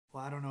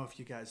Well, I don't know if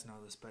you guys know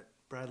this, but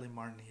Bradley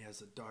Martyn, he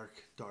has a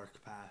dark,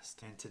 dark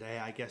past. And today,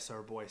 I guess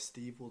our boy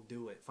Steve will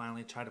do it.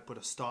 Finally try to put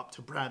a stop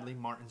to Bradley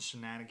Martyn's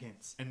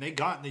shenanigans. And they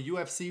got in the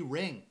UFC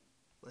ring.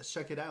 Let's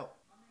check it out.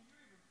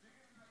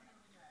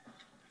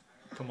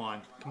 Come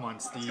on,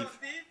 Steve. Let's go,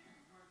 Steve.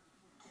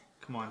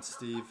 Come on,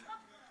 Steve.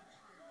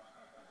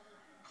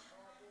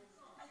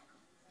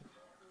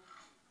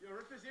 Yo,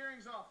 rip his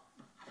earrings off.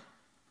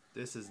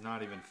 This is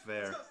not even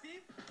fair. Let's go,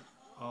 Steve.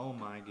 Oh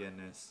my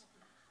goodness.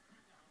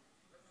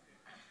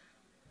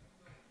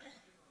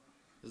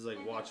 This is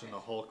like watching the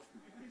Hulk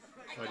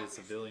fight a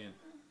civilian.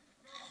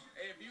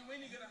 Hey, if you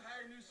win, you gotta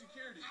hire new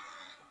security.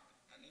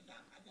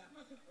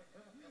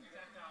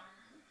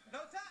 No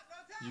tap.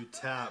 You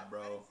tap,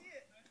 bro.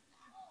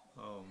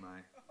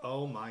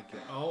 Oh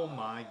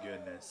my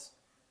goodness.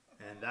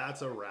 And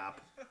that's a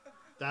wrap.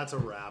 That's a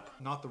wrap.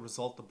 Not the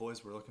result the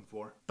boys were looking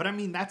for. But I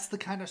mean, that's the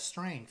kind of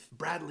strength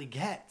Bradley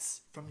gets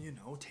from, you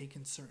know,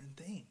 taking certain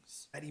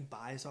things that he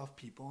buys off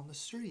people on the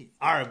street.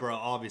 All right, bro.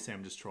 Obviously,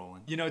 I'm just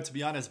trolling. You know, to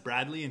be honest,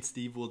 Bradley and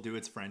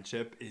SteveWillDoIt's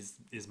friendship is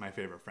my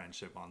favorite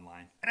friendship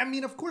online. And I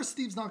mean, of course,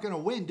 Steve's not going to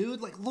win, dude.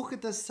 Like, look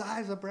at the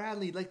size of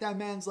Bradley. Like, that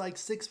man's like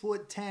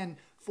 6'10",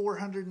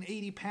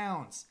 480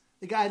 pounds.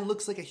 The guy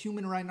looks like a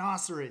human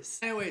rhinoceros.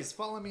 Anyways,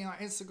 follow me on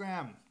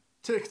Instagram,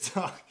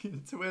 TikTok,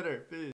 and Twitter. Peace.